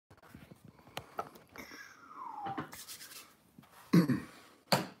All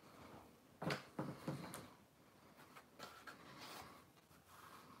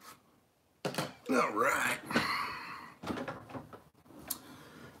right.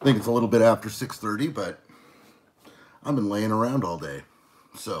 I think it's a little bit after 6:30, but I've been laying around all day.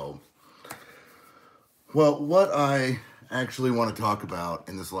 So, well, what I actually want to talk about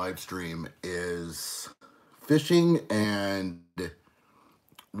in this live stream is fishing and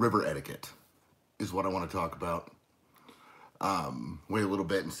river etiquette is what I want to talk about. Wait a little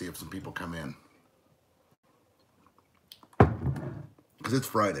bit and see if some people come in. Because it's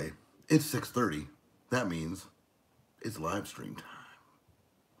Friday. It's 6:30. That means it's live stream time.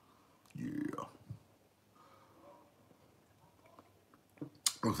 Yeah.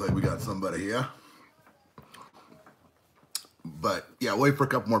 Looks like we got somebody here. But yeah, wait for a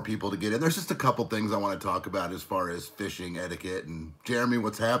couple more people to get in. There's just a couple things I want to talk about as far as fishing etiquette. And Jeremy,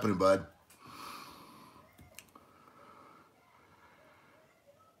 what's happening, bud?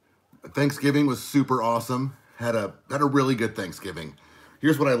 Thanksgiving was super awesome. Had a really good Thanksgiving.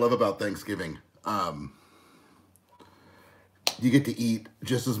 Here's what I love about Thanksgiving. You get to eat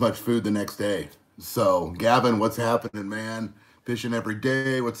just as much food the next day. So, Gavin, what's happening, man? Fishing every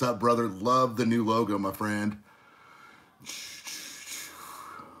day. What's up, brother? Love the new logo, my friend.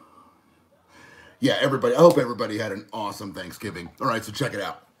 Yeah, everybody. I hope everybody had an awesome Thanksgiving. All right, so check it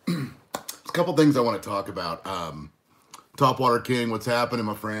out. There's a couple things I want to talk about. Topwater King, what's happening,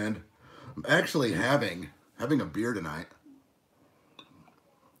 my friend? I'm actually having a beer tonight.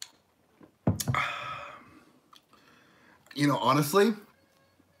 You know, honestly,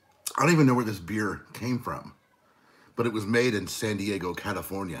 I don't even know where this beer came from, but it was made in San Diego,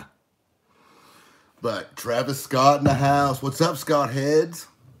 California. But Travis Scott in the house. What's up, Scott Heads?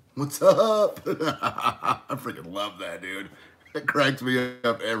 What's up? I freaking love that, dude. It cracks me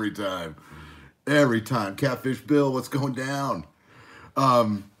up every time. Every time. Catfish Bill, what's going down?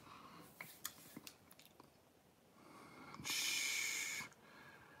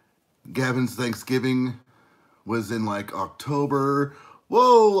 Gavin's Thanksgiving was in like October.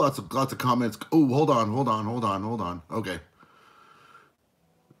 Whoa, lots of comments. Oh, hold on. Okay.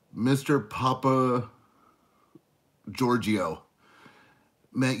 Mr. Papa Giorgio.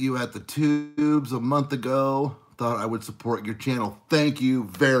 Met you at the Tubes a month ago. Thought I would support your channel. Thank you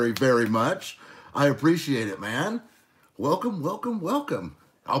very, very much. I appreciate it, man. Welcome.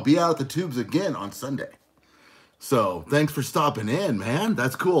 I'll be out at the Tubes again on Sunday. So thanks for stopping in, man.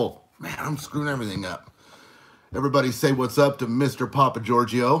 That's cool. Man, I'm screwing everything up. Everybody say what's up to Mr. Papa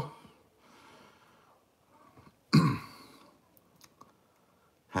Giorgio.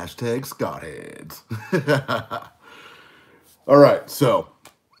 Hashtag Scottheads. All right, so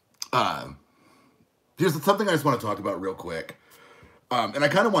here's something I just want to talk about real quick. And I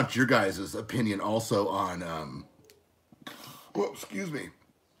kind of want your guys' opinion also on, excuse me.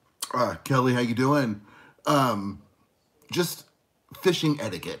 Kelly, how you doing? Just fishing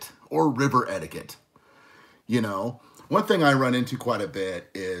etiquette or river etiquette. You know, one thing I run into quite a bit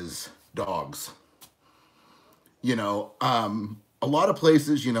is dogs. You know, a lot of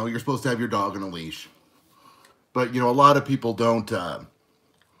places, you know, you're supposed to have your dog on a leash. But, you know, a lot of people don't,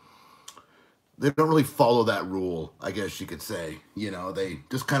 they don't really follow that rule, I guess you could say. You know, they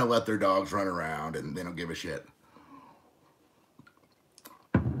just kind of let their dogs run around and they don't give a shit.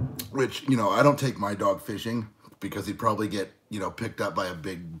 Which, you know, I don't take my dog fishing because he'd probably get, you know, picked up by a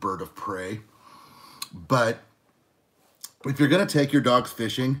big bird of prey. But if you're going to take your dogs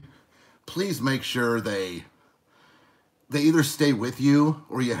fishing, please make sure they either stay with you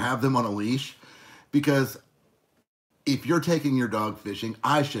or you have them on a leash. Because if you're taking your dog fishing,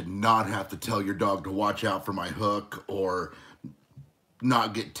 I should not have to tell your dog to watch out for my hook or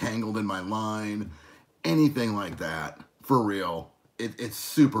not get tangled in my line, anything like that. For real, it's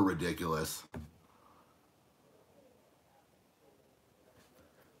super ridiculous.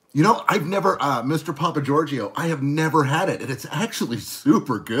 You know, I've never, Mr. Papa Giorgio, I have never had it, and it's actually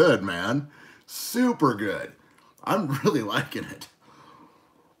super good, man. Super good. I'm really liking it.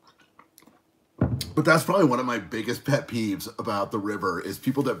 But that's probably one of my biggest pet peeves about the river is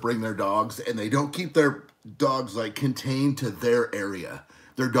people that bring their dogs and they don't keep their dogs like contained to their area.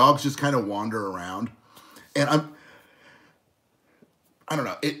 Their dogs just kind of wander around. And I don't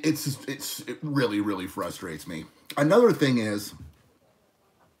know. It really, really frustrates me. Another thing is,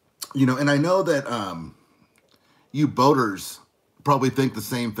 you know, and I know that you boaters probably think the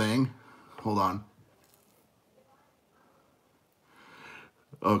same thing. Hold on.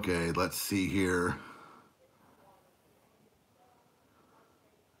 Okay, let's see here.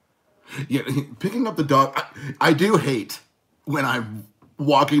 Yeah, picking up the dog. I do hate when I'm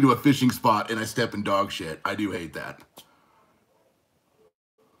walking to a fishing spot and I step in dog shit. I do hate that.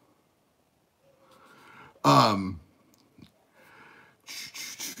 Um,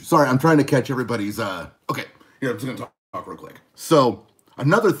 sorry, I'm trying to catch everybody's, okay, here, I'm just gonna talk real quick. So,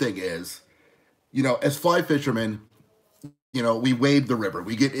 another thing is, as fly fishermen, we wade the river.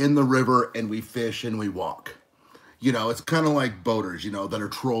 We get in the river and we fish and we walk. It's kind of like boaters, that are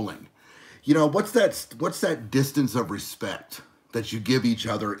trolling. What's that distance of respect that you give each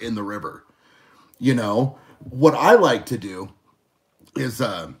other in the river? What I like to do is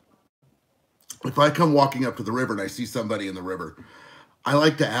if I come walking up to the river and I see somebody in the river, I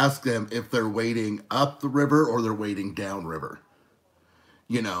like to ask them if they're wading up the river or they're wading down river.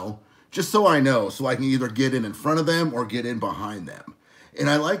 You know, just so I know, so I can either get in front of them or get in behind them. And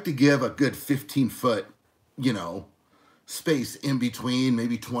I like to give a good 15-foot, space in between,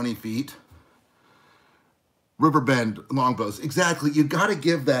 maybe 20 feet. Riverbend longbows, exactly. You got to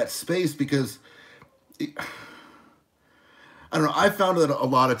give that space because I don't know. I found that a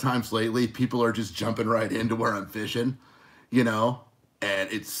lot of times lately, people are just jumping right into where I'm fishing, and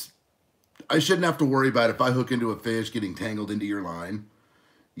I shouldn't have to worry about if I hook into a fish getting tangled into your line.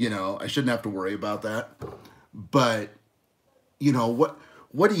 I shouldn't have to worry about that. But,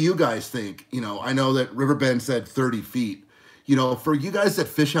 what do you guys think? I know that Riverbend said 30 feet. For you guys that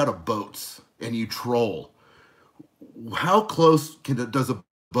fish out of boats and you troll, how close does a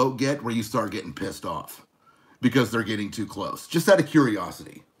boat get where you start getting pissed off because they're getting too close? Just out of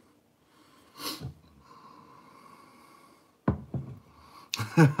curiosity.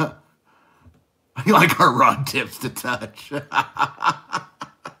 I like our rod tips to touch.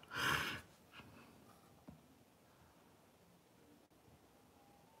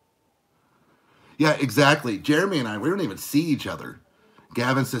 Yeah, exactly. Jeremy and I, we don't even see each other.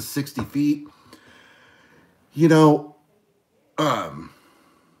 Gavin says 60 feet. You know,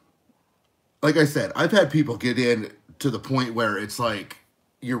 like I said, I've had people get in to the point where it's like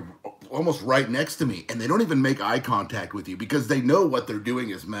you're almost right next to me and they don't even make eye contact with you because they know what they're doing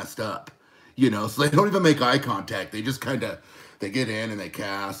is messed up. So they don't even make eye contact. They just they get in and they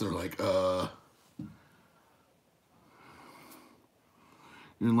cast. And they're like,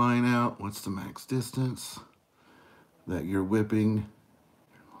 your line out. What's the max distance that you're whipping?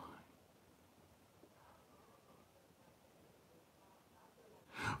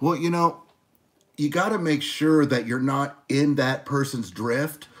 Well, you got to make sure that you're not in that person's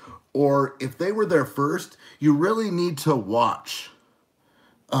drift, or if they were there first, you really need to watch,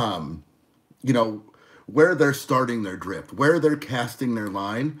 where they're starting their drift, where they're casting their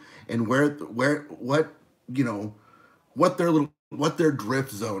line, and what their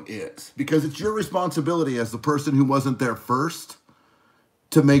drift zone is, because it's your responsibility as the person who wasn't there first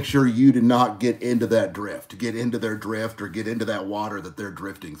to make sure you do not get into that drift, get into their drift, or get into that water that they're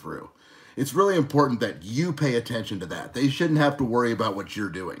drifting through. It's really important that you pay attention to that. They shouldn't have to worry about what you're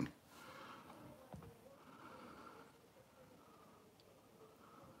doing.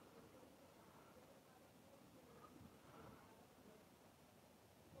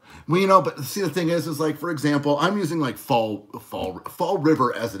 Well, but see, the thing is like, for example, I'm using like Fall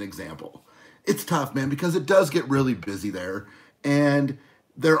River as an example. It's tough, man, because it does get really busy there, and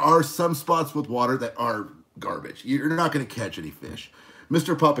there are some spots with water that are garbage. You're not going to catch any fish.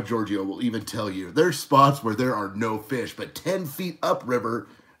 Mr. Papa Giorgio will even tell you there's spots where there are no fish, but 10 feet upriver,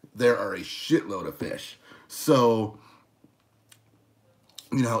 there are a shitload of fish. So,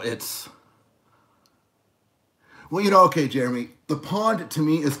 it's... Well, okay, Jeremy, the pond to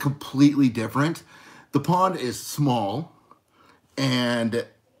me is completely different. The pond is small, and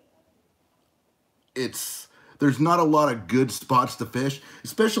there's not a lot of good spots to fish,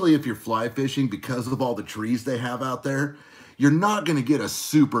 especially if you're fly fishing because of all the trees they have out there. You're not going to get a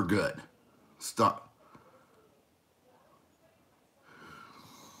super good stop.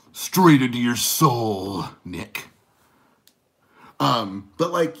 Straight into your soul, Nick.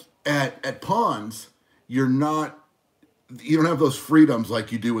 But like at ponds, you don't have those freedoms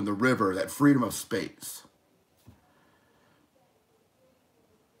like you do in the river, that freedom of space.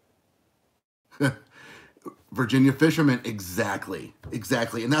 Virginia fishermen, exactly.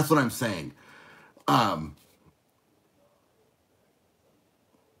 And that's what I'm saying.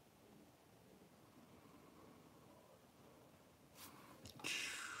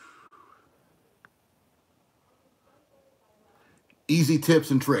 Easy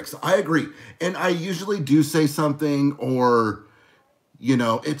tips and tricks. I agree. And I usually do say something, or,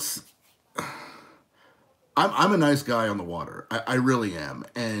 I'm a nice guy on the water. I really am.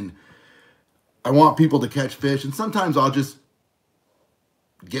 And I want people to catch fish. And sometimes I'll just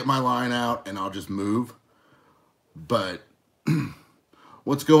get my line out and I'll just move. But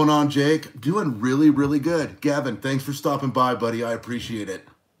what's going on, Jake? Doing really, really good. Gavin, thanks for stopping by, buddy. I appreciate it.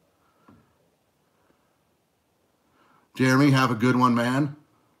 Jeremy, have a good one, man.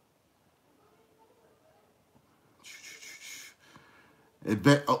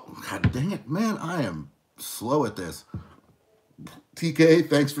 Oh, God dang it, man. I am slow at this. TK,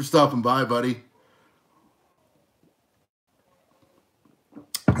 thanks for stopping by, buddy.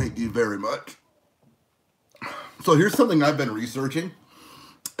 Thank you very much. So here's something I've been researching.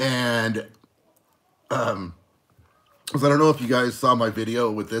 And, because I don't know if you guys saw my video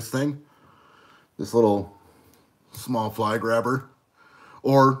with this thing. This little small fly grabber.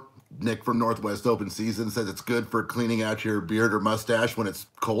 Or Nick from Northwest Open Season says it's good for cleaning out your beard or mustache when it's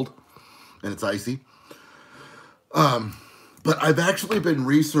cold and it's icy. But I've actually been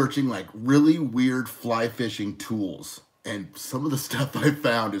researching like really weird fly fishing tools. And some of the stuff I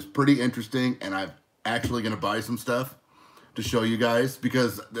found is pretty interesting. And I'm actually going to buy some stuff to show you guys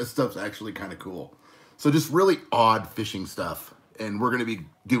because this stuff's actually kind of cool. So just really odd fishing stuff. And we're going to be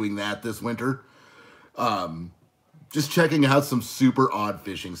doing that this winter. Just checking out some super odd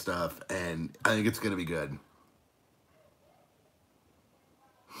fishing stuff. And I think it's going to be good.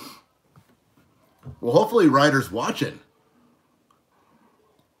 Well, hopefully Ryder's watching.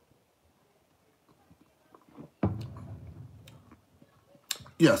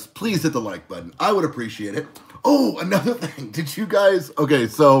 Yes, please hit the like button. I would appreciate it. Oh, another thing. Did you guys... Okay,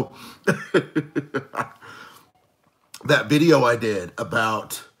 so... that video I did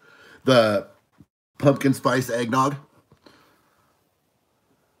about the pumpkin spice eggnog.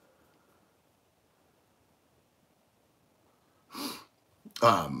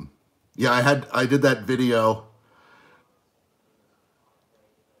 Yeah, I did that video.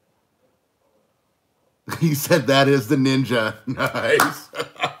 He said that is the ninja. Nice.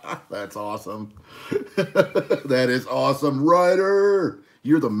 That's awesome. That is awesome, Ryder.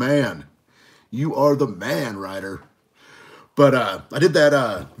 You're the man. You are the man, Ryder. But I did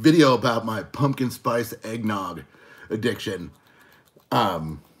that video about my pumpkin spice eggnog addiction.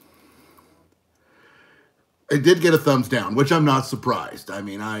 It did get a thumbs down, which I'm not surprised. I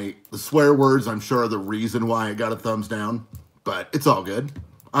mean, the swear words, I'm sure, are the reason why it got a thumbs down. But it's all good.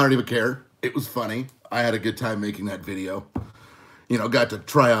 I don't even care. It was funny. I had a good time making that video. You know, got to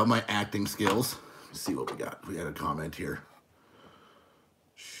try out my acting skills. Let's see what we got. We had a comment here.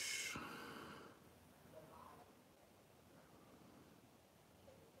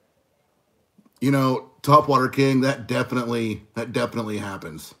 You know, Topwater King, that definitely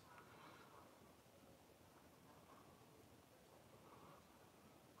happens.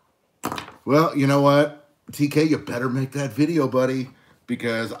 Well, you know what? TK, you better make that video, buddy.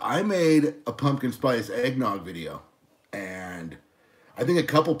 Because I made a pumpkin spice eggnog video. And I think a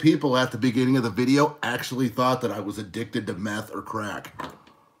couple people at the beginning of the video actually thought that I was addicted to meth or crack.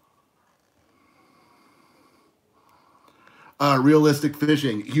 Realistic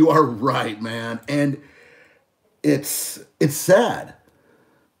fishing. You are right, man. And it's sad.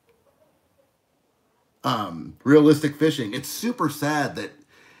 Realistic fishing. It's super sad that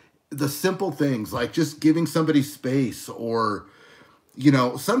the simple things like just giving somebody space or, you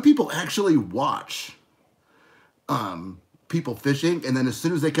know, some people actually watch people fishing, and then as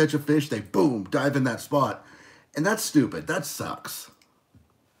soon as they catch a fish, they boom, dive in that spot. And that's stupid. That sucks.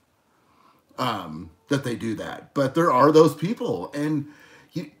 That they do that. But there are those people, and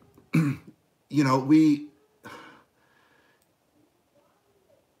you know,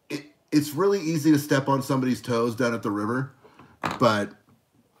 it's really easy to step on somebody's toes down at the river, but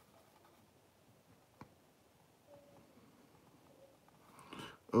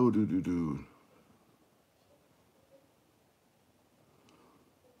oh,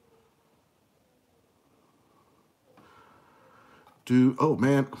 oh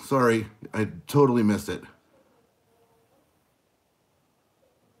man, sorry, I totally missed it.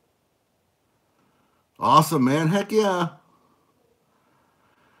 Awesome, man. Heck yeah.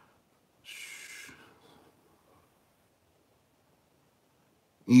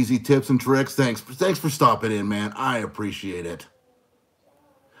 Easy tips and tricks. Thanks for stopping in, man. I appreciate it.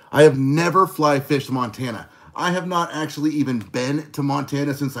 I have never fly fished Montana. I have not actually even been to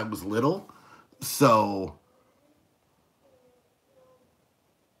Montana since I was little. So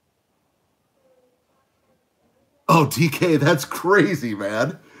oh, TK, that's crazy,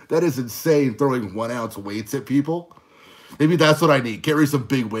 man. That is insane, throwing 1 ounce weights at people. Maybe that's what I need. Carry some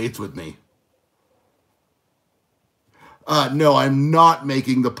big weights with me. No, I'm not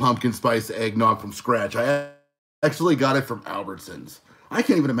making the pumpkin spice eggnog from scratch. I actually got it from Albertsons. I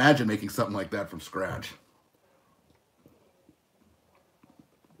can't even imagine making something like that from scratch.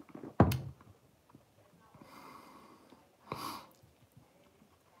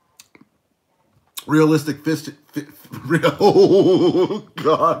 Realistic fish. Oh,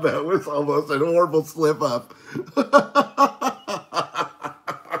 God, that was almost a horrible slip up.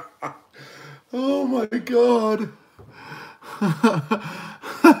 Oh, my God.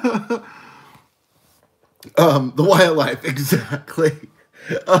 The wildlife, exactly.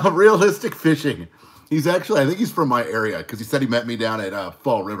 Realistic fishing. He's actually, I think he's from my area because he said he met me down at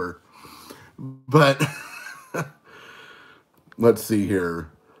Fall River. But let's see here.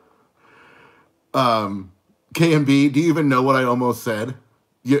 KMB, do you even know what I almost said?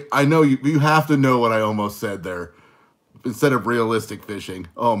 I know you have to know what I almost said there. Instead of realistic fishing.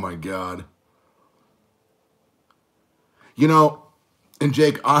 Oh my God. You know, and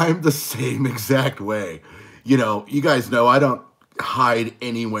Jake, I'm the same exact way. You know, you guys know I don't hide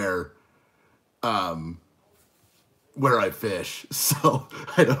anywhere where I fish. So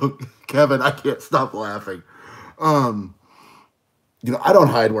I don't, Kevin, I can't stop laughing. You know, I don't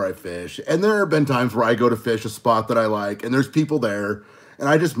hide where I fish. And there have been times where I go to fish a spot that I like and there's people there and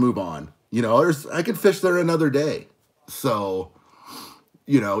I just move on. You know, I could fish there another day. So,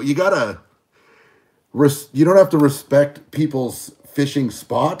 you know, you gotta, you don't have to respect people's fishing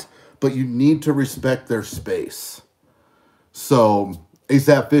spot, but you need to respect their space. So,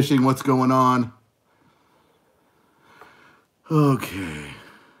 ASAP Fishing, what's going on? Okay.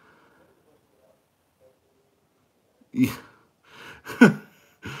 Yeah.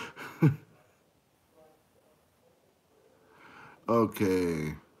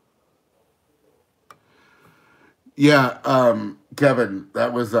 Okay. Yeah, Kevin,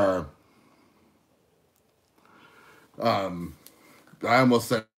 that was I almost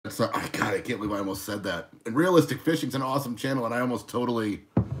said so. God, I can't believe I almost said that. And Realistic Fishing's an awesome channel, and I almost totally.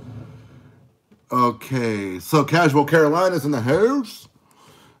 Okay, so Casual Carolina's in the house.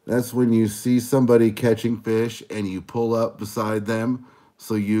 That's when you see somebody catching fish and you pull up beside them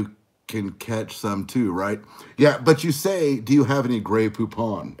so you can catch some too, right? Yeah, but you say, do you have any gray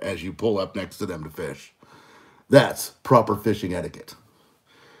poupon as you pull up next to them to fish? That's proper fishing etiquette.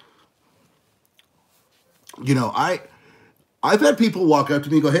 You know, I've had people walk up to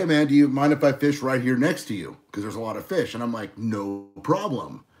me and go, hey, man, do you mind if I fish right here next to you? Because there's a lot of fish. And I'm like, no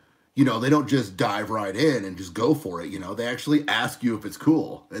problem. You know, they don't just dive right in and just go for it. You know, they actually ask you if it's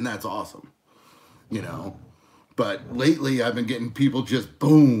cool. And that's awesome. You know, but lately I've been getting people just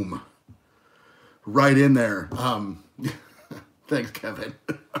boom right in there. Thanks, Kevin.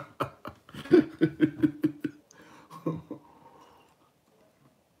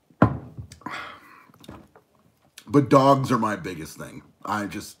 But dogs are my biggest thing. I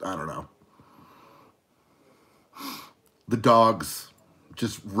don't know. The dogs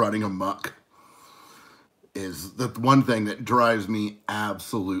just running amok is the one thing that drives me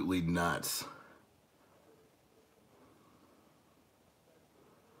absolutely nuts.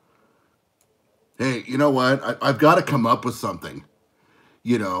 Hey, you know what? I've got to come up with something,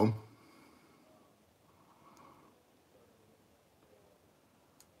 you know.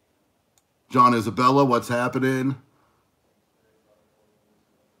 John Isabella, what's happening?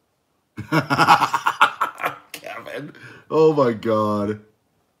 Kevin. Oh my God.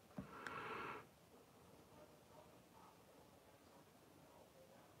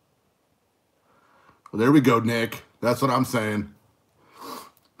 Well, there we go, Nick. That's what I'm saying.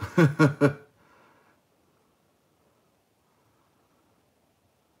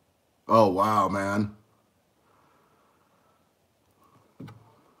 Oh, wow, man.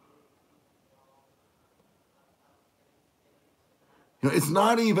 You know, it's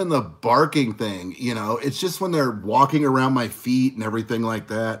not even the barking thing, you know. It's just when they're walking around my feet and everything like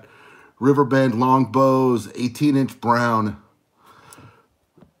that. Riverbend longbows, 18-inch brown.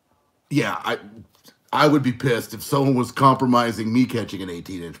 Yeah, I would be pissed if someone was compromising me catching an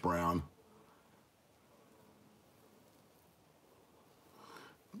 18-inch brown.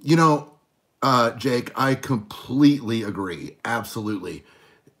 You know, Jake, I completely agree. Absolutely.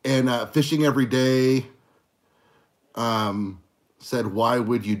 And fishing every day said, why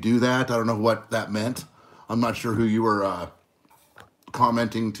would you do that? I don't know what that meant. I'm not sure who you were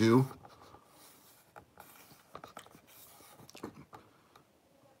commenting to.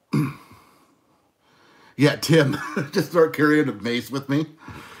 Yeah, Tim, just start carrying a mace with me.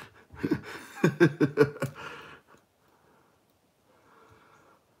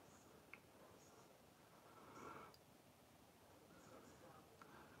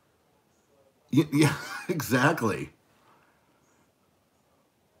 Yeah, exactly.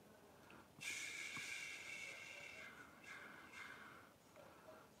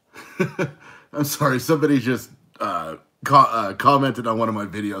 I'm sorry, somebody just commented on one of my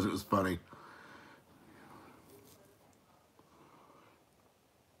videos. It was funny.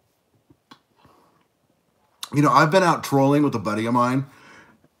 You know, I've been out trolling with a buddy of mine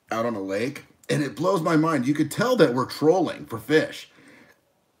out on a lake, and it blows my mind. You could tell that we're trolling for fish.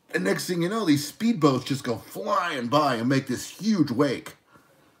 And next thing you know, these speedboats just go flying by and make this huge wake.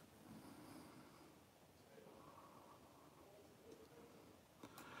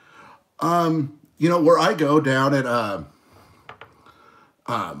 You know, where I go down at,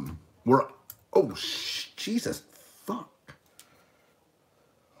 where, oh, Jesus, fuck.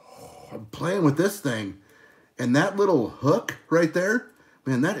 Oh, I'm playing with this thing, and that little hook right there,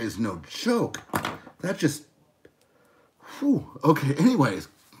 man, that is no joke. That just, whew. Okay, anyways,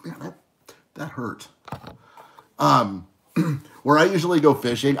 man, that hurt. Where I usually go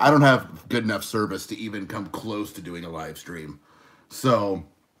fishing, I don't have good enough service to even come close to doing a live stream. So,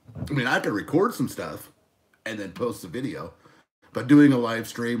 I mean, I could record some stuff and then post the video, but doing a live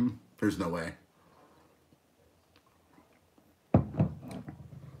stream, there's no way.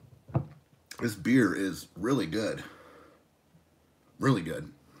 This beer is really good. Really good.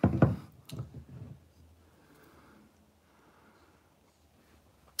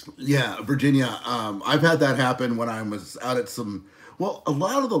 Yeah, Virginia, I've had that happen when I was out at some, well, a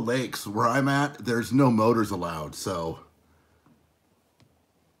lot of the lakes where I'm at, there's no motors allowed, so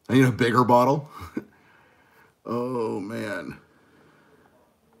I need a bigger bottle. Oh, man.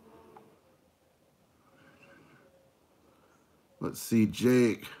 Let's see,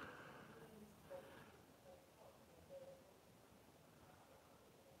 Jake.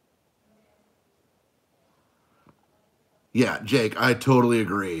 Yeah, Jake, I totally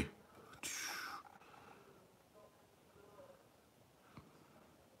agree.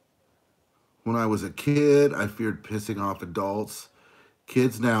 When I was a kid, I feared pissing off adults.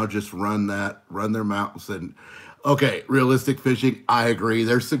 Kids now just run their mouths and, okay, realistic fishing, I agree.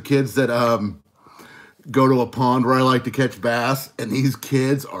 There's some kids that go to a pond where I like to catch bass, and these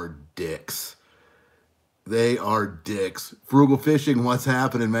kids are dicks. They are dicks. Frugal fishing, what's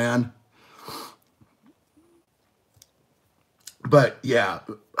happening, man? But yeah,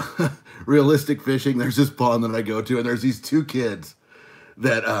 realistic fishing, there's this pond that I go to, and there's these two kids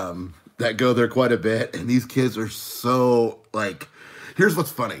that that go there quite a bit, and these kids are so, like, here's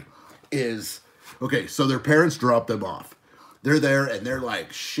what's funny is, okay, so their parents drop them off. They're there and they're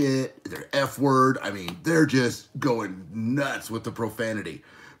like, shit, they're F word. I mean, they're just going nuts with the profanity.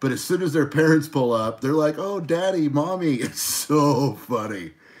 But as soon as their parents pull up, they're like, oh, daddy, mommy. It's so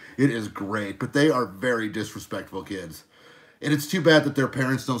funny. It is great. But they are very disrespectful kids. And it's too bad that their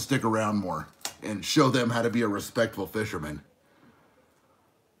parents don't stick around more and show them how to be a respectful fisherman.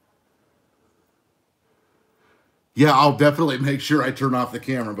 Yeah, I'll definitely make sure I turn off the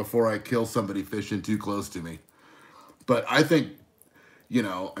camera before I kill somebody fishing too close to me. But I think, you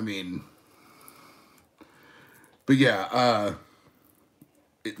know, I mean, but yeah,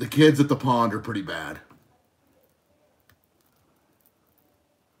 the kids at the pond are pretty bad.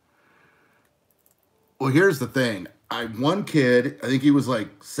 Well, here's the thing. One kid, I think he was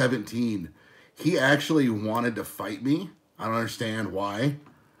like 17, he actually wanted to fight me. I don't understand why.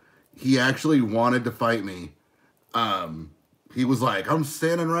 He actually wanted to fight me. He was like, I'm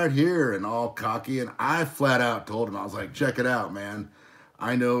standing right here and all cocky. And I flat out told him, I was like, check it out, man.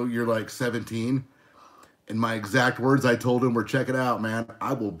 I know you're like 17. And my exact words I told him were, check it out, man.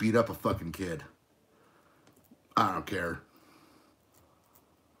 I will beat up a fucking kid. I don't care.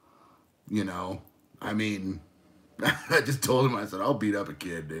 You know, I mean, I just told him, I said, I'll beat up a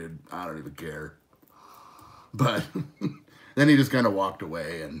kid, dude. I don't even care. But then he just kind of walked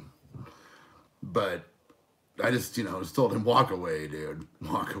away. But I just, you know, just told him, walk away, dude.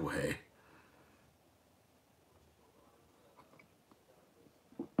 Walk away.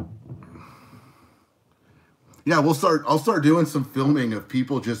 Yeah, I'll start doing some filming of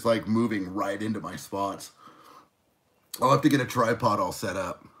people just like moving right into my spots. I'll have to get a tripod all set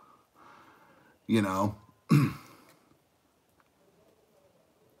up. You know.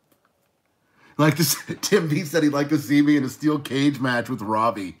 Like this, Tim B said he'd like to see me in a steel cage match with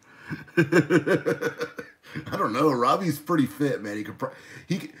Robbie. I don't know. Robbie's pretty fit, man.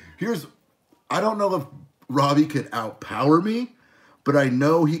 I don't know if Robbie could outpower me, but I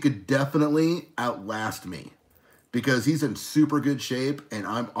know he could definitely outlast me because he's in super good shape and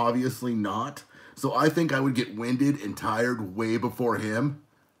I'm obviously not. So I think I would get winded and tired way before him.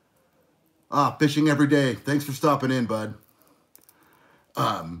 Fishing every day. Thanks for stopping in, bud.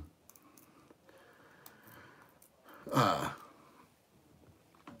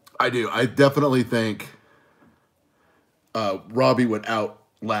 I do. I definitely think Robbie would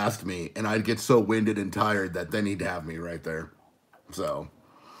outlast me, and I'd get so winded and tired that then he'd have me right there. So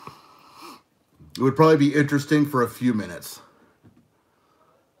it would probably be interesting for a few minutes.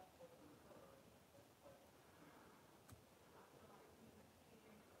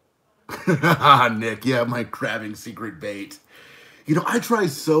 Nick, yeah, my crabbing secret bait. You know, I try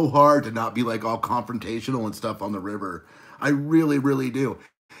so hard to not be like all confrontational and stuff on the river. I really, really do.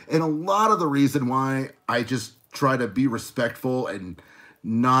 And a lot of the reason why I just try to be respectful and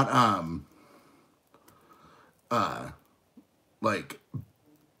not like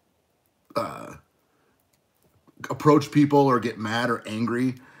approach people or get mad or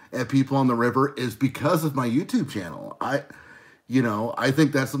angry at people on the river is because of my YouTube channel. I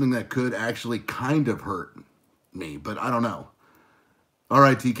think that's something that could actually kind of hurt me, but I don't know. All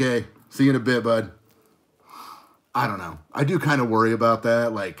right, TK. See you in a bit, bud. I don't know. I do kind of worry about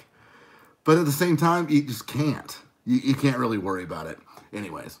that, like, but at the same time, you just can't. You can't really worry about it.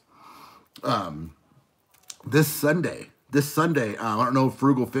 Anyways, this Sunday, I don't know if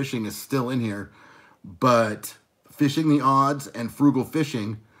Frugal Fishing is still in here, but Fishing the Odds and Frugal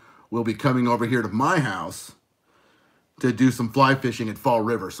Fishing will be coming over here to my house to do some fly fishing at Fall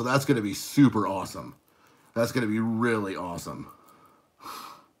River. So that's going to be super awesome. That's going to be really awesome.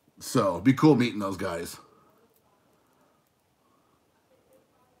 So it'd be cool meeting those guys.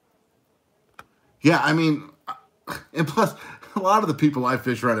 Yeah, I mean, and plus, a lot of the people I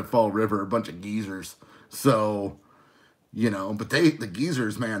fish around at Fall River are a bunch of geezers. So, but the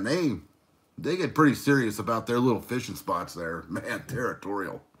geezers, man, they get pretty serious about their little fishing spots there. Man,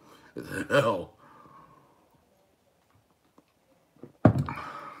 territorial as hell.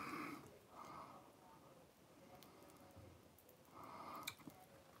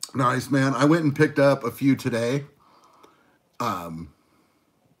 Nice, man. I went and picked up a few today.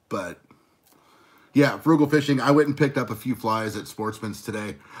 But yeah, Frugal Fishing. I went and picked up a few flies at Sportsman's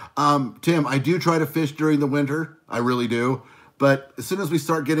today. Tim, I do try to fish during the winter. I really do. But as soon as we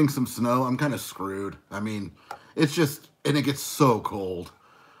start getting some snow, I'm kind of screwed. I mean, it's just, and it gets so cold.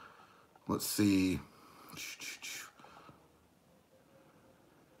 Let's see.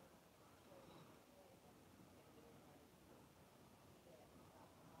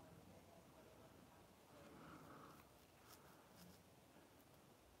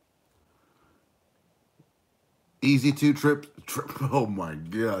 Easy to trip. Oh my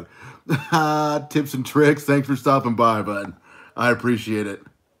God. Tips and tricks. Thanks for stopping by, bud. I appreciate it.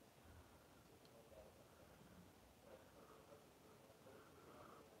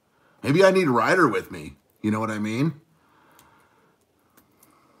 Maybe I need Ryder with me. You know what I mean?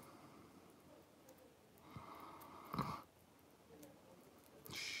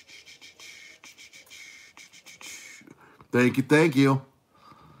 Thank you, thank you.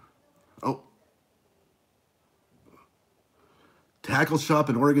 Oh. Tackle shop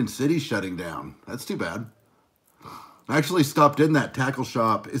in Oregon City shutting down. That's too bad. I actually stopped in that tackle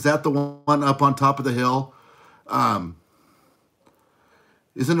shop. Is that the one up on top of the hill?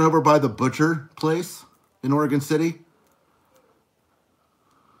 Isn't it over by the butcher place in Oregon City?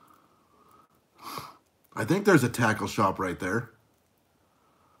 I think there's a tackle shop right there.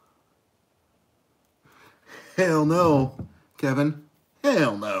 Hell no, Kevin.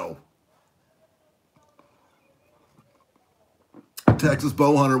 Hell no. Texas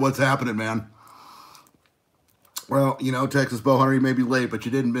bow hunter, what's happening, man? Well, Texas bow hunter, you may be late, but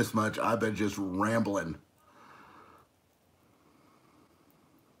you didn't miss much. I've been just rambling.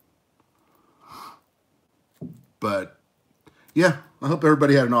 But yeah, I hope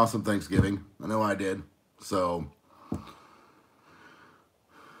everybody had an awesome Thanksgiving. I know I did. So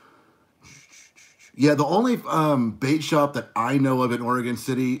yeah, the only bait shop that I know of in Oregon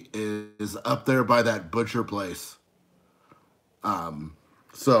City is up there by that butcher place.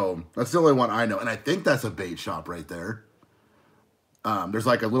 So that's the only one I know. And I think that's a bait shop right there. There's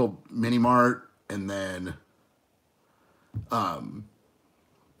like a little mini mart and then a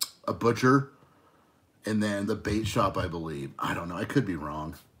butcher and then the bait shop, I believe. I don't know. I could be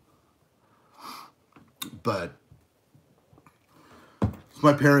wrong. But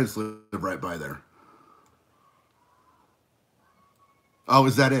my parents live right by there. Oh,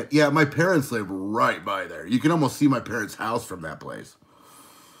 is that it? Yeah, my parents live right by there. You can almost see my parents' house from that place.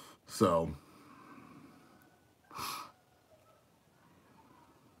 So,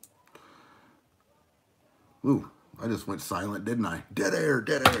 ooh, I just went silent, didn't I? Dead air,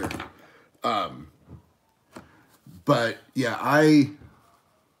 dead air. But yeah,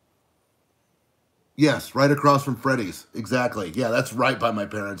 yes, right across from Freddy's. Exactly. Yeah, that's right by my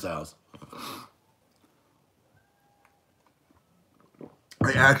parents' house.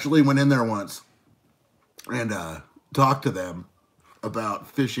 I actually went in there once and talked to them about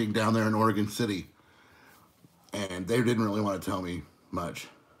fishing down there in Oregon City. And they didn't really want to tell me much.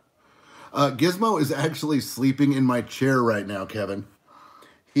 Gizmo is actually sleeping in my chair right now, Kevin.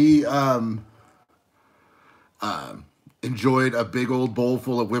 He, Enjoyed a big old bowl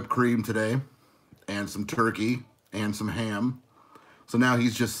full of whipped cream today and some turkey and some ham. So now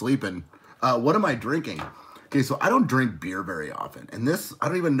he's just sleeping. What am I drinking? Okay, so I don't drink beer very often. And this, I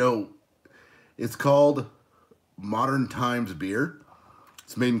don't even know. It's called Modern Times Beer.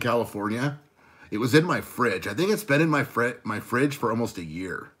 It's made in California. It was in my fridge. I think it's been in my fridge for almost a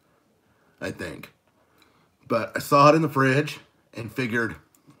year, I think. But I saw it in the fridge and figured,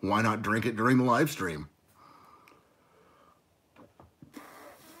 why not drink it during the live stream?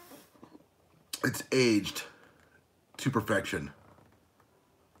 It's aged to perfection.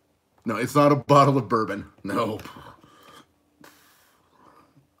 No, it's not a bottle of bourbon. No.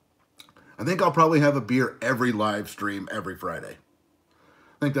 I think I'll probably have a beer every live stream every Friday.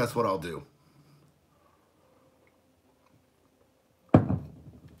 I think that's what I'll do.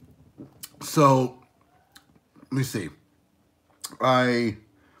 So, let me see. I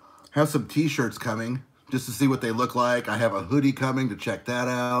have some t-shirts coming just to see what they look like. I have a hoodie coming to check that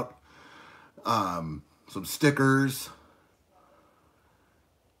out. Some stickers.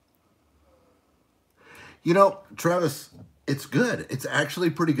 You know, Travis, it's good. It's actually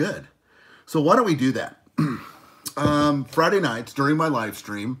pretty good. So why don't we do that? Friday nights during my live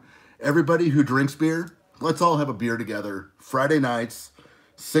stream, everybody who drinks beer, let's all have a beer together. Friday nights,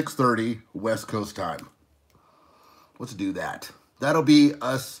 6:30 West Coast time. Let's do that. That'll be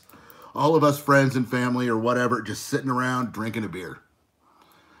us, all of us friends and family or whatever, just sitting around drinking a beer.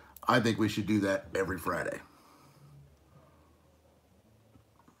 I think we should do that every Friday.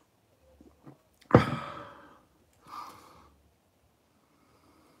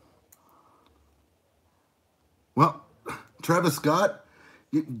 Well, Travis Scott,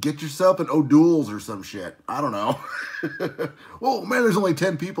 get yourself an O'Doul's or some shit. I don't know. Oh, man, there's only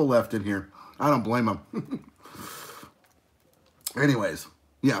 10 people left in here. I don't blame them. Anyways,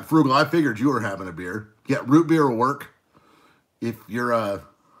 yeah, Frugal, I figured you were having a beer. Yeah, root beer will work. If you're,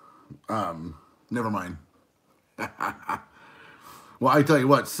 never mind. Well, I tell you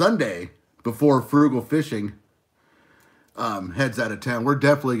what, Sunday, before Frugal Fishing heads out of town, we're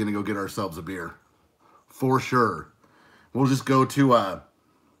definitely going to go get ourselves a beer. For sure. We'll just go to a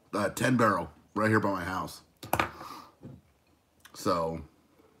 10 Barrel right here by my house. So,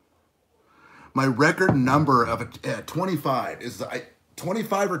 my record number of 25 is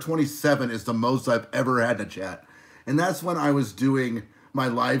 25 or 27 is the most I've ever had in a chat. And that's when I was doing my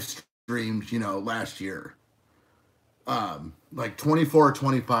live streams, you know, last year. Like 24 or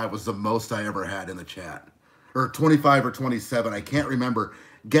 25 was the most I ever had in the chat. Or 25 or 27, I can't remember.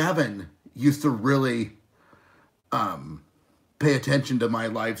 Gavin used to really pay attention to my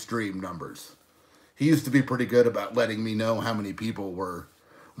live stream numbers. He used to be pretty good about letting me know how many people were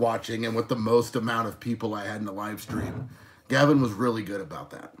watching and what the most amount of people I had in the live stream. Gavin was really good about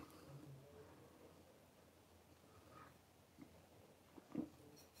that.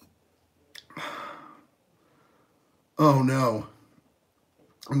 Oh no.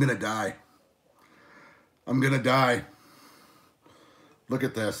 I'm gonna die. I'm gonna die. Look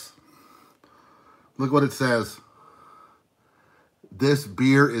at this. Look what it says. This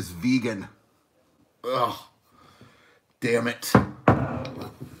beer is vegan. Ugh. Damn it.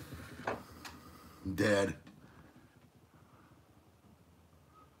 Dead.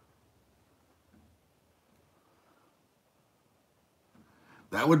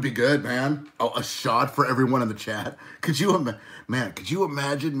 That would be good, man. Oh, a shot for everyone in the chat. Could you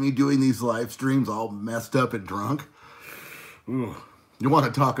imagine me doing these live streams all messed up and drunk? Ooh. You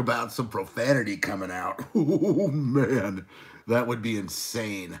want to talk about some profanity coming out? Oh, man. That would be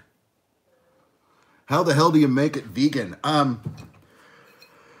insane. How the hell do you make it vegan?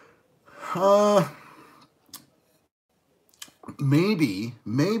 Maybe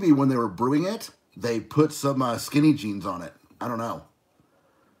when they were brewing it, they put some skinny jeans on it. I don't know.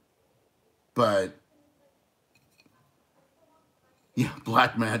 But, yeah,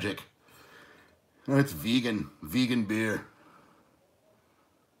 black magic. It's vegan beer.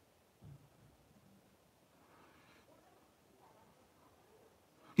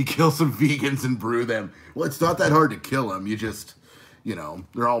 You kill some vegans and brew them. Well, it's not that hard to kill them. You just, you know,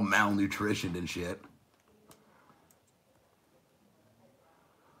 they're all malnutritioned and shit.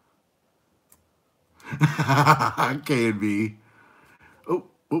 K&B. Oh.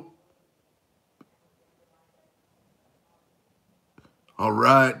 All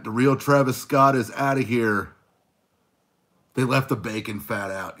right, the real Travis Scott is out of here. They left the bacon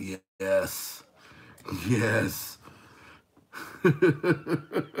fat out. Yes. Yes.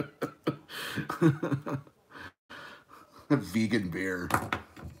 Vegan beer.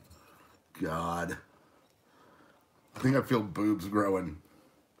 God. I think I feel boobs growing.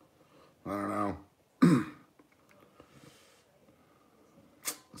 I don't know.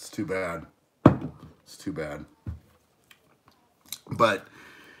 too bad. It's too bad. But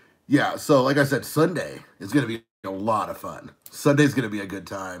yeah, so like I said, Sunday is going to be a lot of fun. Sunday's going to be a good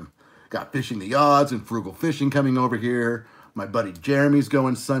time. Got Fishing the Odds and Frugal Fishing coming over here. My buddy Jeremy's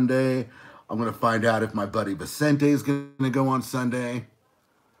going Sunday. I'm going to find out if my buddy Vicente is going to go on Sunday.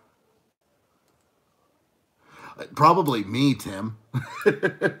 Probably me, Tim.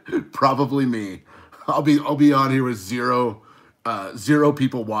 Probably me. I'll be on here with zero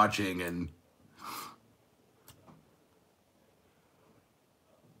people watching, and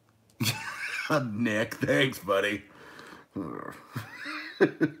Nick, thanks, buddy.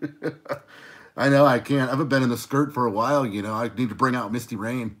 I know I can't. I haven't been in the skirt for a while, you know. I need to bring out Misty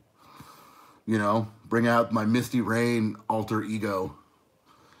Rain. You know, bring out my Misty Rain alter ego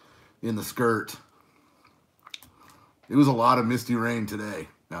in the skirt. It was a lot of Misty Rain today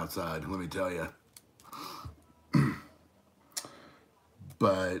outside, let me tell you.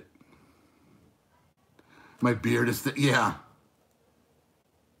 But my beard is, yeah.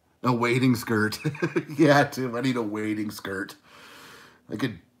 A wading skirt. Yeah, Tim, I need a wading skirt. I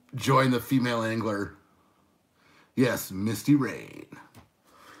could join the female angler. Yes, Misty Rain.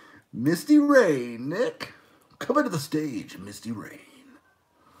 Misty Rain, Nick. Come into the stage, Misty Rain.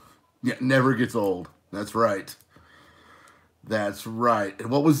 Yeah, never gets old. That's right. That's right.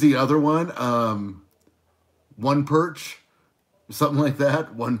 And what was the other one? One Perch? Something like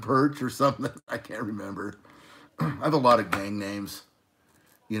that? One Perch or something? I can't remember. I have a lot of gang names.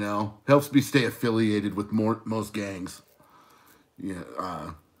 You know, helps me stay affiliated with most gangs.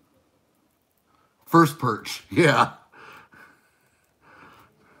 Yeah, First Perch, yeah.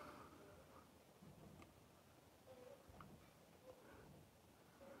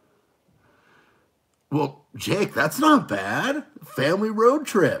 Well, Jake, that's not bad. Family road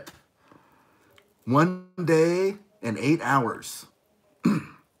trip. 1 day and 8 hours.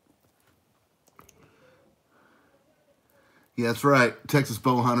 Yeah, that's right. Texas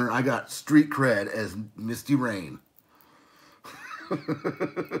bow hunter. I got street cred as Misty Rain.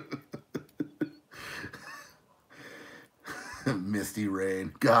 Misty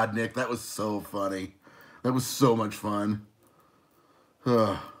Rain. God, Nick, that was so funny. That was so much fun.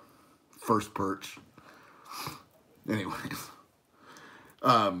 First Perch. Anyways.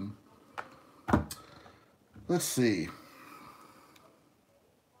 Let's see.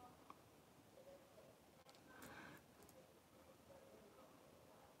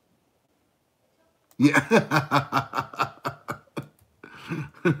 Yeah.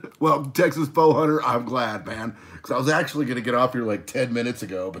 Well, Texas bow hunter, I'm glad, man. Because I was actually going to get off here like 10 minutes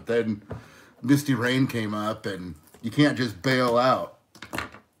ago, but then Misty Rain came up, and you can't just bail out,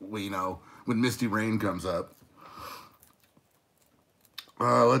 you know, when Misty Rain comes up.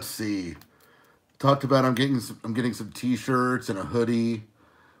 Let's see. Talked about I'm getting some t-shirts and a hoodie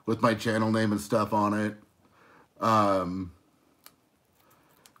with my channel name and stuff on it.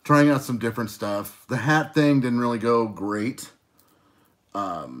 Trying out some different stuff. The hat thing didn't really go great.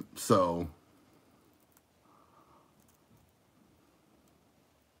 So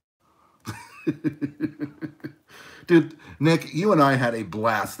dude, Nick, you and I had a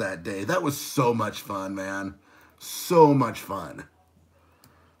blast that day. That was so much fun, man. So much fun.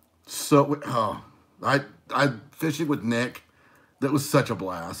 So, oh, I fishing with Nick. That was such a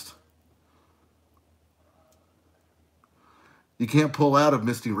blast. You can't pull out of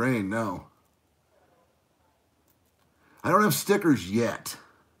Misty Rain, no. I don't have stickers yet.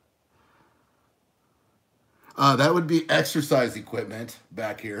 That would be exercise equipment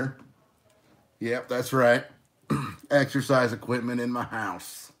back here. Yep, that's right. Exercise equipment in my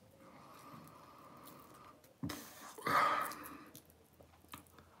house.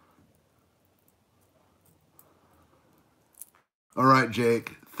 All right,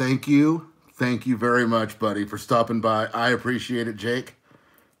 Jake. Thank you. Thank you very much, buddy, for stopping by. I appreciate it, Jake.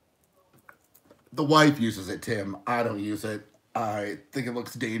 The wife uses it, Tim. I don't use it. I think it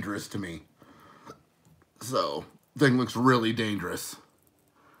looks dangerous to me. So, thing looks really dangerous.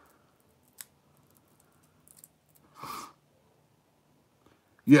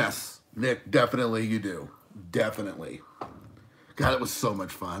 Yes, Nick, definitely you do. Definitely. God, it was so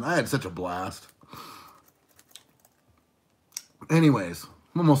much fun. I had such a blast. Anyways,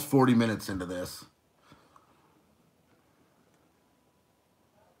 I'm almost 40 minutes into this.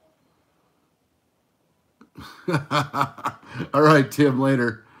 All right, Tim,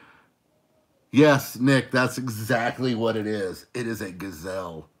 later. Yes, Nick, that's exactly what it is. It is a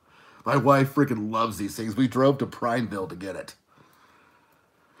gazelle. My wife freaking loves these things. We drove to Prineville to get it.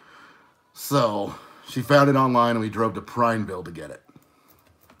 So, she found it online and we drove to Prineville to get it.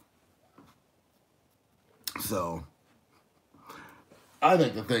 So, I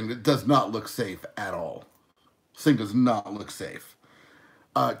think the thing that does not look safe at all. This thing does not look safe.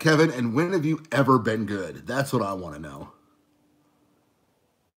 Kevin, and when have you ever been good? That's what I want to know.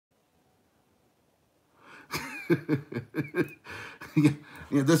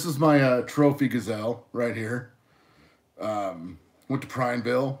 Yeah, this is my trophy gazelle right here. Went to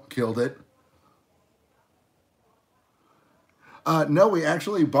Prineville, killed it. No, we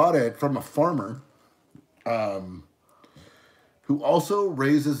actually bought it from a farmer who also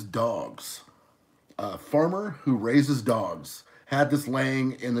raises dogs. A farmer who raises dogs had this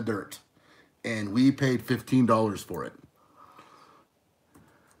laying in the dirt, and we paid $15 for it.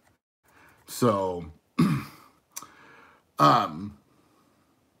 So, I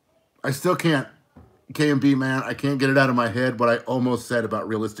still can't, KMB man, I can't get it out of my head what I almost said about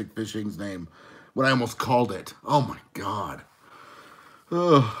Realistic Fishing's name. What I almost called it. Oh my God.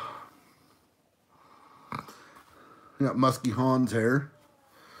 Ugh. We got Musky Hans hair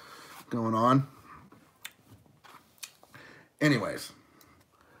going on. Anyways,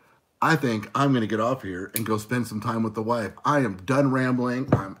 I think I'm going to get off here and go spend some time with the wife. I am done rambling.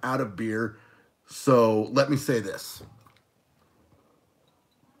 I'm out of beer. So let me say this.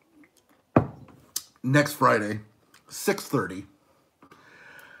 Next Friday, 6:30,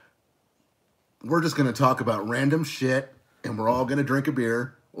 we're just going to talk about random shit, and we're all going to drink a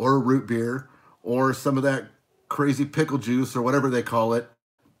beer or a root beer or some of that crazy pickle juice or whatever they call it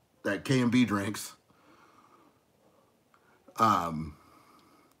that KMB drinks.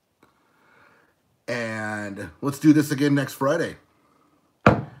 And let's do this again next Friday.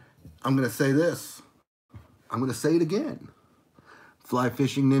 I'm going to say this. I'm going to say it again. Fly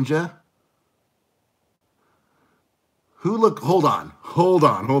Fishing Ninja. Hold on.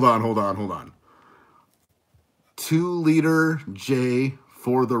 2-liter J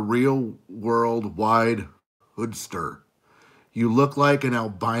for the real world wide hoodster. You look like an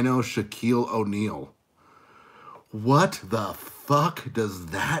albino Shaquille O'Neal. What the fuck does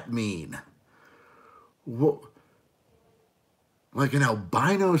that mean? What? Like an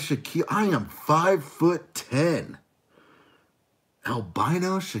albino Shaquille? I am 5'10".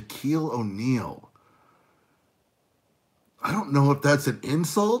 Albino Shaquille O'Neal. I don't know if that's an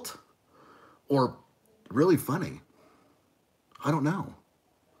insult or really funny. I don't know.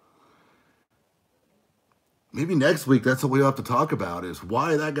 Maybe next week that's what we have to talk about is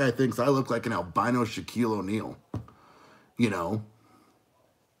why that guy thinks I look like an albino Shaquille O'Neal. You know?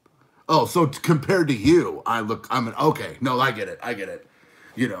 Oh, so compared to you, okay. No, I get it.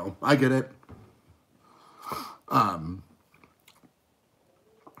 You know, I get it. But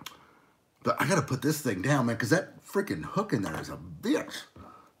I gotta put this thing down, man, because that freaking hook in there is a bitch.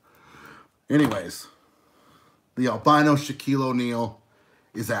 Anyways, the albino Shaquille O'Neal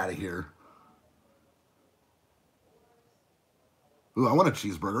is out of here. Ooh, I want a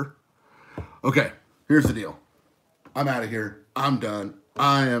cheeseburger. Okay, here's the deal. I'm out of here. I'm done.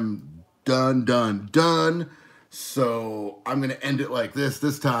 I am done. So I'm going to end it like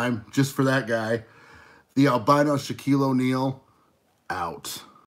this time, just for that guy. The albino Shaquille O'Neal, out.